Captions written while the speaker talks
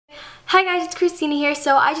Hi guys, it's Christina here.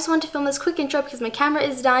 So I just wanted to film this quick intro because my camera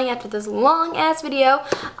is dying after this long ass video.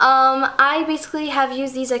 I basically have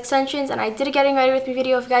used these extensions and I did a getting ready with me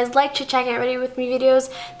video. If you guys like chit chat get ready with me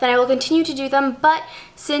videos, then I will continue to do them. But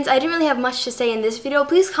since I didn't really have much to say in this video,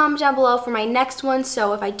 please comment down below for my next one.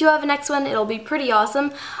 So if I do have a next one, it'll be pretty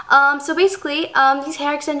awesome. So basically, these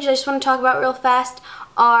hair extensions I just want to talk about real fast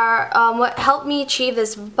are what helped me achieve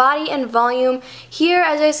this body and volume. Here,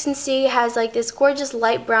 as you guys can see, has like this gorgeous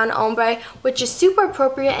light brown ombre, which is super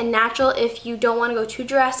appropriate and natural if you don't want to go too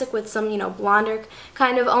drastic with some, blonder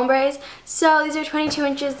kind of ombres. So these are 22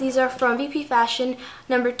 inches. These are from VPfashion.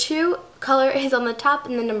 Number 2 color is on the top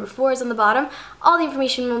and then number 4 is on the bottom. All the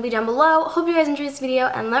information will be down below. Hope you guys enjoyed this video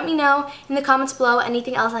and let me know in the comments below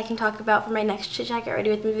anything else I can talk about for my next chit chat get ready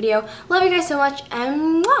with me video. Love you guys so much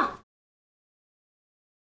and mwah!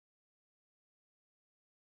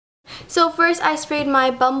 So first I sprayed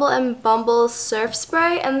my Bumble and Bumble Surf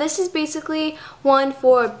Spray, and this is basically one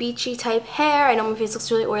for beachy type hair. I know my face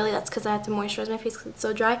looks really oily, that's because I have to moisturize my face because it's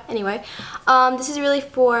so dry. Anyway, this is really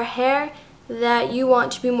for hair that you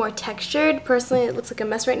want to be more textured. Personally, it looks like a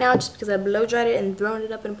mess right now just because I blow dried it and thrown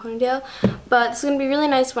it up in a ponytail. But this is going to be really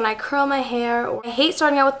nice when I curl my hair. I hate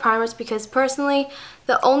starting out with primers because personally,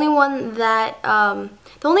 the only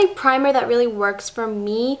primer that really works for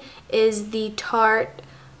me is the Tarte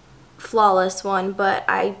Flawless one, but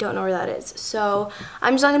I don't know where that is. So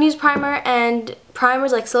I'm just not going to use primer, and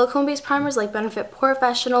primers like silicone based primers like Benefit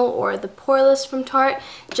Professional or the Poreless from Tarte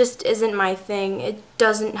just isn't my thing. It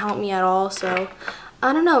doesn't help me at all, so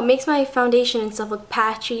I don't know, it makes my foundation and stuff look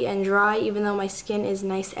patchy and dry even though my skin is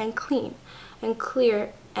nice and clean and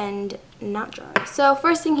clear and not dry. So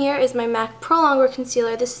first thing here is my MAC Pro Longwear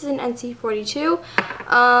Concealer. This is an NC42.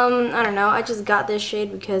 I don't know, I just got this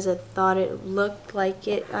shade because I thought it looked like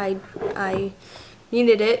it. I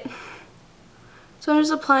needed it. So I'm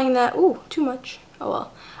just applying that. Ooh, too much. Oh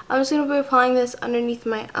well. I'm just going to be applying this underneath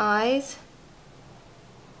my eyes.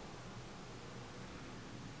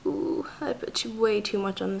 Ooh, I put way too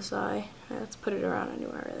much on this eye. Let's put it around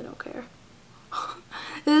anywhere, I really don't care.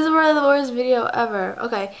 This is probably the worst video ever.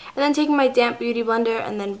 Okay, and then taking my damp beauty blender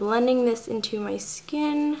and then blending this into my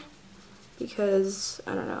skin because,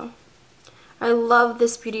 I don't know. I love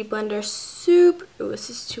this beauty blender Ooh, this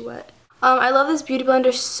is too wet. I love this beauty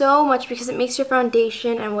blender so much because it makes your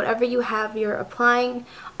foundation and whatever you have you're applying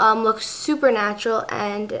look super natural,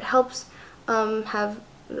 and it helps have...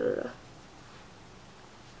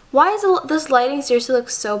 Why is this lighting seriously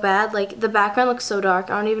looks so bad? Like, the background looks so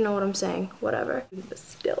dark. I don't even know what I'm saying. Whatever. But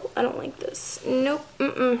still, I don't like this. Nope.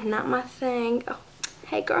 Not my thing. Oh,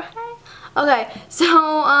 hey girl, hey. Okay, so,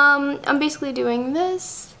 I'm basically doing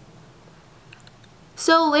this.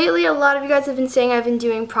 So lately, a lot of you guys have been saying I've been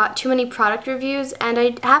doing too many product reviews, and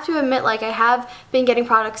I have to admit, like, I have been getting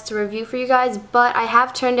products to review for you guys, but I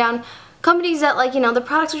have turned down companies that, like, the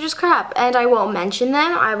products are just crap, and I won't mention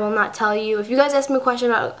them. I will not tell you. If you guys ask me a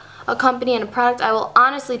question about a company and a product, I will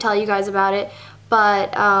honestly tell you guys about it,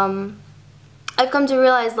 but I've come to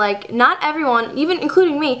realize, like, not everyone, even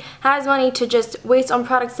including me, has money to just waste on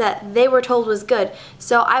products that they were told was good.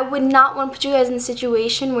 So I would not want to put you guys in a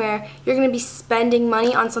situation where you're going to be spending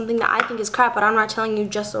money on something that I think is crap, but I'm not telling you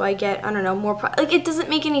just so I get, I don't know, more like, it doesn't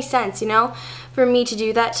make any sense, for me to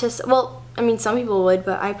do that. Well, I mean, some people would,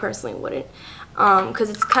 but I personally wouldn't, because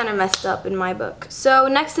it's kind of messed up in my book. So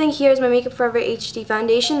next thing here is my Makeup Forever HD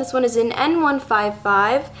foundation. This one is in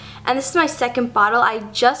N155, and this is my second bottle. I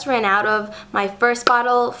just ran out of my first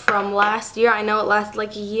bottle from last year. I know it lasted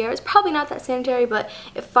like a year. It's probably not that sanitary, but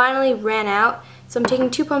it finally ran out. So I'm taking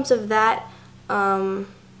 2 pumps of that, dabbing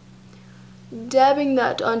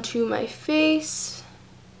that onto my face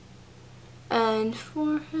and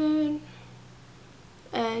forehead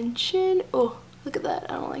and chin. Oh, look at that.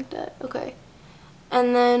 I don't like that. Okay.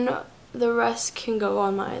 And then the rest can go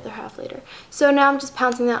on my other half later. So now I'm just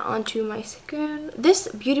pouncing that onto my skin. This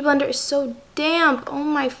beauty blender is so damp. Oh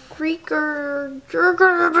my freaker.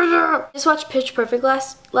 I just watched Pitch Perfect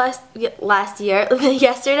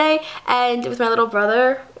yesterday, and with my little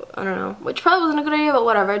brother. I don't know, which probably wasn't a good idea, but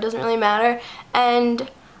whatever. It doesn't really matter. And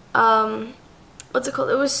what's it called?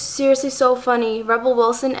 It was seriously so funny. Rebel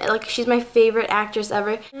Wilson, like, she's my favorite actress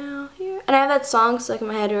ever. Now here, and I have that song stuck in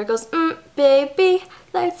my head where it goes, baby,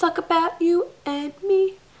 let's talk about you and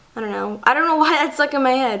me. I don't know why that's stuck in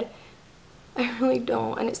my head. I really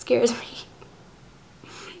don't, and it scares me.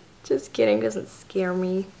 Just kidding, it doesn't scare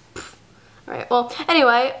me. Alright, well,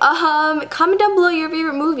 anyway, comment down below your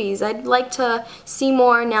favorite movies. I'd like to see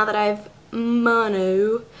more now that I have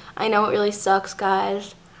mono. I know it really sucks,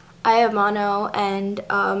 guys. I have mono, and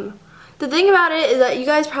the thing about it is that you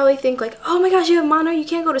guys probably think like, oh my gosh, you have mono, you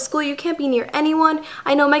can't go to school, you can't be near anyone.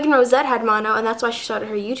 I know Megan Rosette had mono, and that's why she started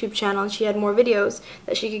her YouTube channel, and she had more videos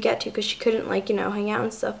that she could get to because she couldn't, like, you know, hang out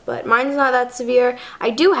and stuff. But mine's not that severe.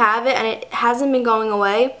 I do have it, and it hasn't been going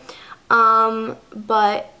away.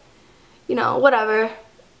 But, you know, whatever.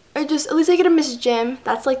 At least I get to miss gym.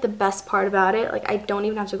 That's like the best part about it. Like, I don't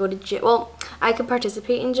even have to go to gym. Well, I could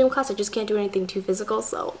participate in gym class. I just can't do anything too physical,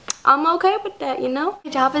 so I'm okay with that, you know? The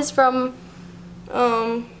top is from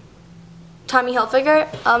Tommy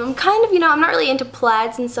Hilfiger. Kind of, you know, I'm not really into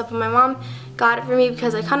plaids and stuff, but my mom got it for me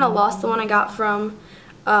because I kind of lost the one I got from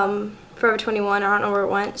Forever 21. I don't know where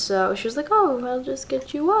it went, so she was like, oh, I'll just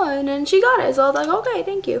get you one, and she got it, so I was like, okay,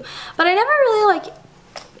 thank you. But I never really, like,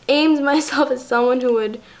 aimed myself as someone who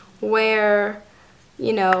would wear,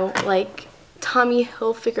 you know, like Tommy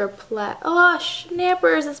Hilfiger plaid. Oh,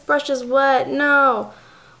 snappers, this brush is wet. No.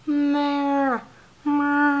 But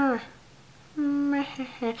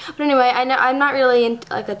anyway, I'm not really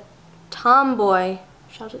into, like, a tomboy.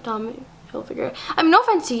 Shout out to Tommy Hilfiger. I mean, no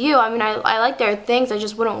offense to you. I mean, I like their things. I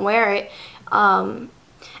just wouldn't wear it out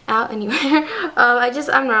anywhere. I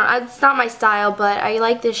don't know. It's not my style, but I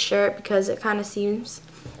like this shirt because it kind of seems,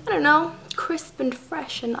 I don't know, crisp and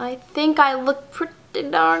fresh, and I think I look pretty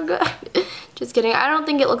darn good. Just kidding. I don't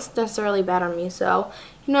think it looks necessarily bad on me, so,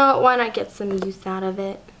 you know, why not get some use out of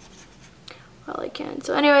it while I can.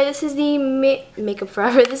 So anyway, this is the Makeup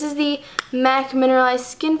Forever. This is the MAC Mineralized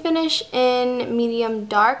Skin Finish in medium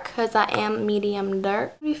dark, because I am medium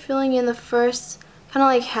dark. I'm going to be filling in the first kind of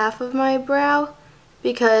like half of my brow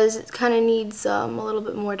because it kind of needs a little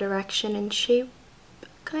bit more direction and shape,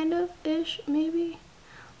 kind of ish, maybe.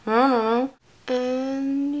 I don't know.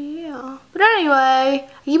 And yeah. But anyway, I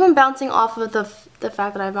keep on bouncing off of the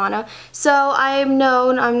fact that I have mono. So I'm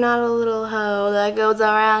known, I'm not a little hoe that goes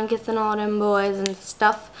around kissing all them boys and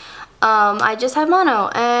stuff. I just have mono,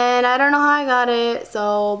 and I don't know how I got it.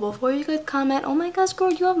 So before you guys comment, oh my gosh,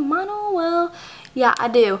 girl, you have mono? Well, yeah, I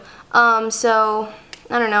do. So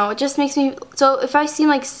I don't know. It just makes me, so if I seem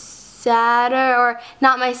like sadder or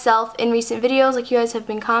not myself in recent videos, like you guys have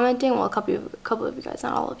been commenting, well, a couple of you guys,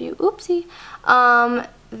 not all of you, oopsie,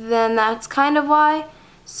 then that's kind of why.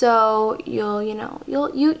 So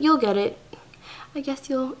you'll get it. I guess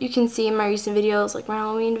you can see in my recent videos, like my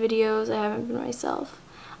Halloween videos, I haven't been myself.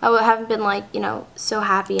 I haven't been, like, you know, so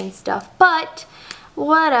happy and stuff, but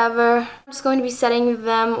whatever. I'm just going to be setting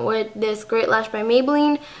them with this Great Lash by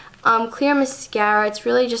Maybelline clear mascara. It's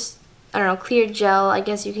really just, I don't know, clear gel. I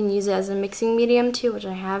guess you can use it as a mixing medium too, which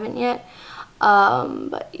I haven't yet.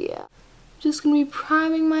 But yeah. Just gonna be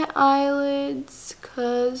priming my eyelids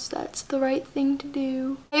because that's the right thing to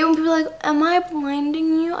do. Hey, when people are like, am I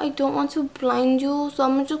blinding you? I don't want to blind you, so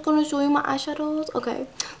I'm just gonna show you my eyeshadows. Okay.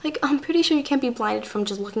 Like, I'm pretty sure you can't be blinded from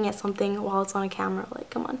just looking at something while it's on a camera. Like,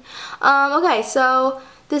 come on. Okay, so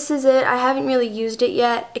this is it. I haven't really used it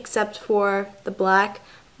yet except for the black.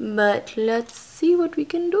 But let's see what we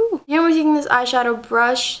can do. Here we're taking this eyeshadow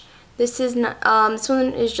brush. This is not, this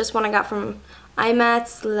one is just one I got from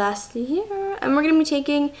IMATS last year, and we're gonna be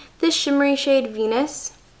taking this shimmery shade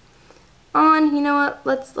Venus on. You know what?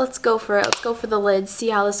 Let's go for it. Let's go for the lids. See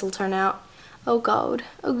how this will turn out. Oh God.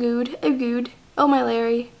 Oh good. Oh good. Oh my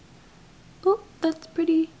Larry. Oh, that's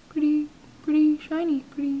pretty shiny,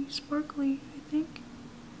 pretty sparkly, I think.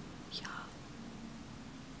 Yeah.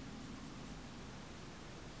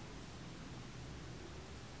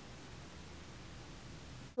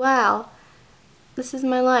 Wow, this is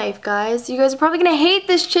my life, guys. You guys are probably gonna hate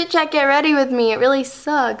this chit chat get ready with me. It really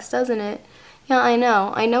sucks, doesn't it? Yeah, I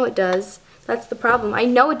know it does. That's the problem. I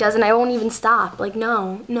know it does, and I won't even stop. Like,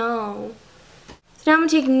 no. So now I'm gonna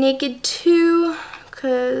take Naked 2,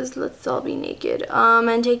 cause let's all be naked.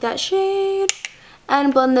 And take that shade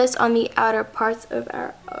and blend this on the outer parts of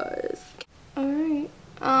our eyes. Alright.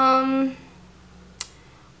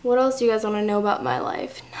 What else do you guys want to know about my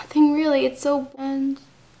life? Nothing really. It's so bland.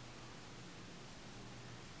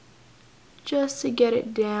 Just to get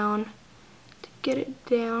it down,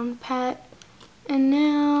 pat. And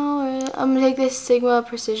now I'm gonna take this Sigma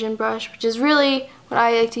Precision brush, which is really what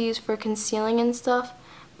I like to use for concealing and stuff,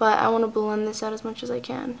 but I want to blend this out as much as I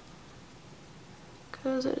can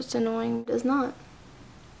because it's annoying. It does not.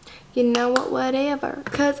 You know what, whatever,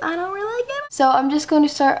 because I don't really get it. So I'm just going to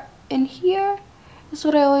start in here. That's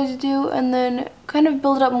what I always do, and then kind of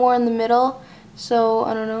build it up more in the middle. So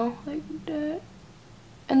I don't know, like that,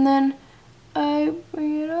 and then I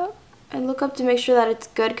bring it up and look up to make sure that it's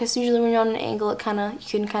good, because usually when you're on an angle you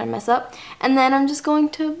can kind of mess up. And then I'm just going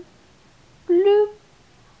to bloop,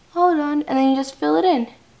 hold on, and then you just fill it in.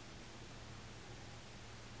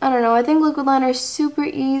 I don't know, I think liquid liner is super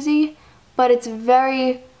easy, but it's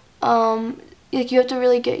very, like you have to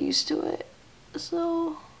really get used to it.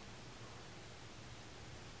 So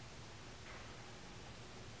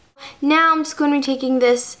now I'm just going to be taking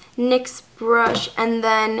this NYX brush and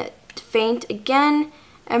then faint again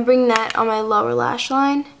and bring that on my lower lash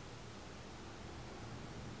line.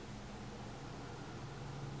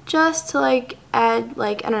 Just to like add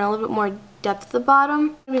like, I don't know, a little bit more depth at the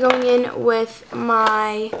bottom. I'm going in with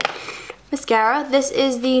my mascara. This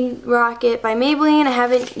is the Rocket by Maybelline. I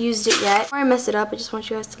haven't used it yet. Before I mess it up, I just want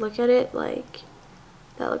you guys to look at it. Like,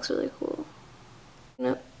 that looks really cool.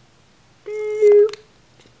 Nope.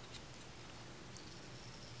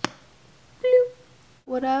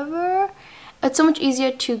 Whatever. It's so much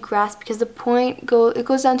easier to grasp because the point it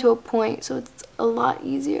goes down to a point, so it's a lot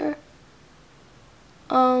easier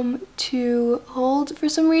to hold for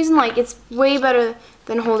some reason. Like, it's way better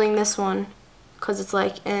than holding this one because it's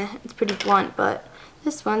like, it's pretty blunt, but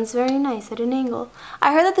this one's very nice at an angle.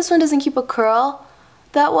 I heard that this one doesn't keep a curl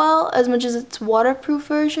that well as much as its waterproof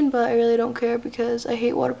version, but I really don't care because I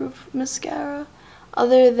hate waterproof mascara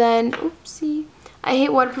other than, oopsie. I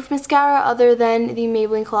hate waterproof mascara other than the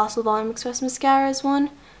Maybelline Colossal Volume Express Mascara's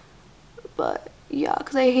one. But yeah,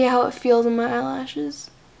 because I hate how it feels on my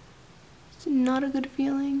eyelashes. It's not a good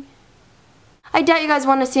feeling. I doubt you guys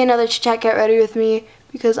want to see another chit chat get ready with me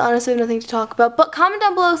because honestly I have nothing to talk about. But comment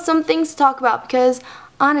down below some things to talk about because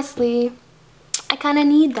honestly I kind of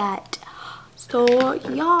need that. So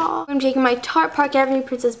yeah. I'm taking my Tarte Park Avenue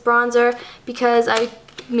Princess Bronzer because I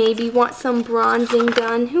maybe want some bronzing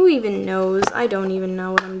done. Who even knows? I don't even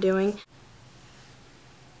know what I'm doing.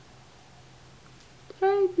 Did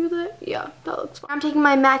I do that? Yeah, that looks fine. I'm taking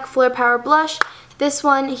my MAC Fleur Power blush. This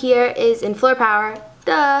one here is in Fleur Power.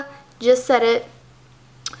 Duh, just said it.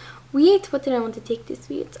 Wait, what did I want to take this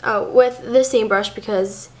week? Oh, with the same brush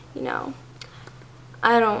because, you know,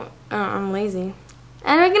 I'm lazy.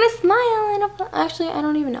 And we're gonna smile and actually, I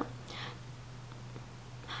don't even know.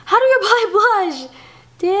 How do you apply blush?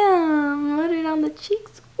 Damn, rub it on the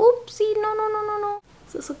cheeks. Oopsie, no.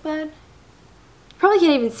 Does this look bad? Probably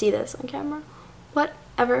can't even see this on camera.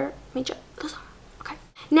 Whatever, okay.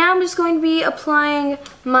 Now I'm just going to be applying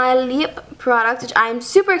my lip product, which I'm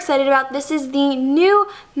super excited about. This is the new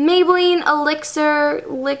Maybelline Elixir,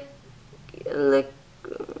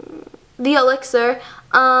 the Elixir.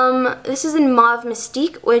 This is in Mauve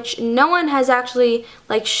Mystique, which no one has actually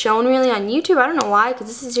like shown really on YouTube. I don't know why, because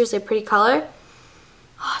this is seriously a pretty color.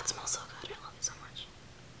 Oh, it smells so good. I love it so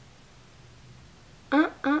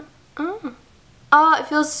much. Oh, it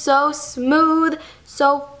feels so smooth,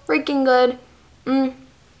 so freaking good.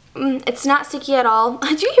 It's not sticky at all. Do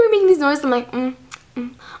you hear me making these noises? I'm like,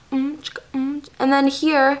 and then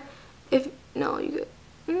here, here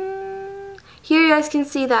you guys can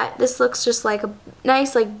see that this looks just like a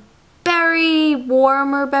nice, like, berry,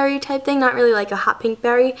 warmer berry type thing, not really like a hot pink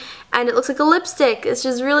berry, and it looks like a lipstick. It's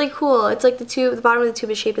just really cool. It's like the bottom of the tube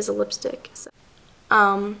is shaped as a lipstick, so,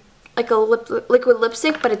 like a liquid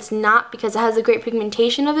lipstick, but it's not because it has a great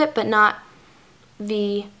pigmentation of it, but not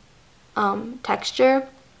the texture,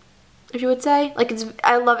 if you would say. Like,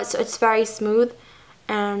 I love it. So it's very smooth,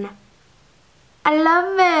 and I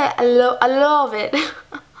love it. I love it.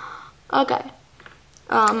 Okay.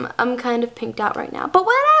 I'm kind of pinked out right now, but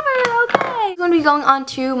whatever, okay. I'm going to be going on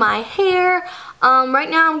to my hair. Right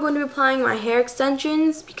now I'm going to be applying my hair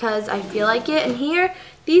extensions because I feel like it. And here,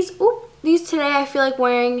 these today I feel like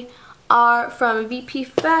wearing are from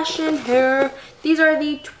VPfashion Hair. These are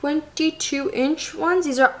the 22-inch ones.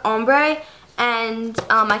 These are ombre, and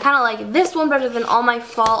I kind of like this one better than all my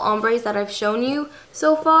fall ombres that I've shown you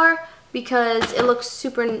so far because it looks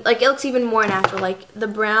super, like, it looks even more natural. Like, the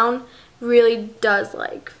brown really does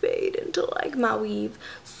like fade into like my weave.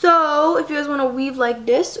 So if you guys want to weave like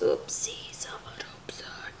this,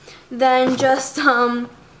 then just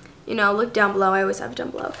you know, look down below. I always have it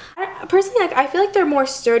down below. Personally, like, I feel like they're more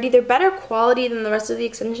sturdy. They're better quality than the rest of the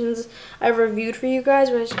extensions I've reviewed for you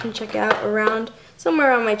guys, which you can check out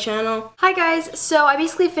somewhere on my channel. Hi guys, so I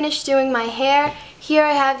basically finished doing my hair. Here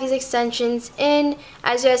I have these extensions in.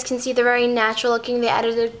 As you guys can see, they're very natural looking. They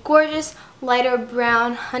added a gorgeous lighter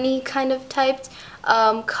brown honey kind of typed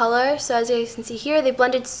color. So as you guys can see here, they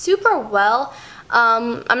blended super well.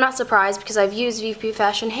 I'm not surprised because I've used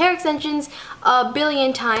VPfashion hair extensions a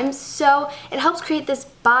billion times, so it helps create this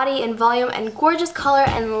body and volume and gorgeous color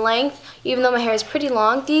and length, even though my hair is pretty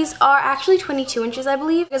long. These are actually 22 inches, I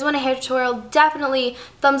believe. If you guys want a hair tutorial, definitely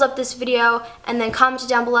thumbs up this video and then comment it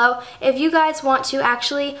down below. If you guys want to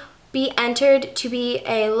actually be entered to be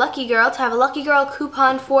a lucky girl, to have a lucky girl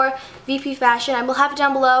coupon for VPfashion, I will have it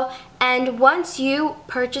down below. And once you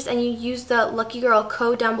purchase and you use the Lucky Girl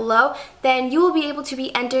code down below, then you will be able to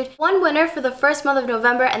be entered. One winner for the first month of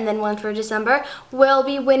November and then one for December will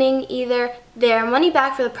be winning either their money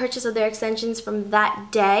back for the purchase of their extensions from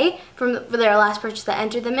that day, for their last purchase that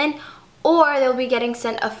entered them in, or they'll be getting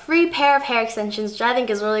sent a free pair of hair extensions, which I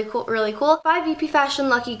think is really cool. 5 VPfashion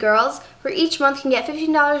Lucky Girls for each month can get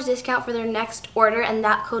 $15 discount for their next order, and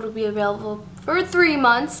that code will be available for 3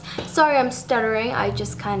 months. Sorry, I'm stuttering. I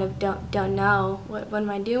just kind of don't know what am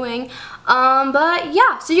I doing. But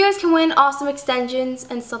yeah, so you guys can win awesome extensions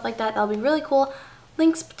and stuff like that. That'll be really cool.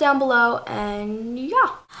 Links down below, and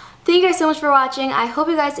yeah. Thank you guys so much for watching. I hope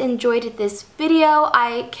you guys enjoyed this video.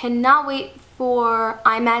 I cannot wait for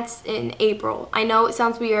IMATS in April. I know it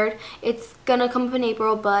sounds weird. It's gonna come up in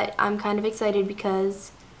April, but I'm kind of excited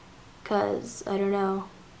because I don't know.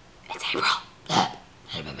 It's April.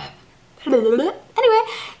 Anyway,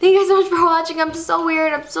 thank you guys so much for watching. I'm so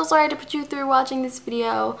weird. I'm so sorry to put you through watching this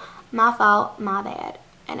video. My fault. My bad.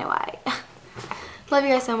 Anyway, love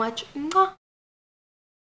you guys so much. Mwah.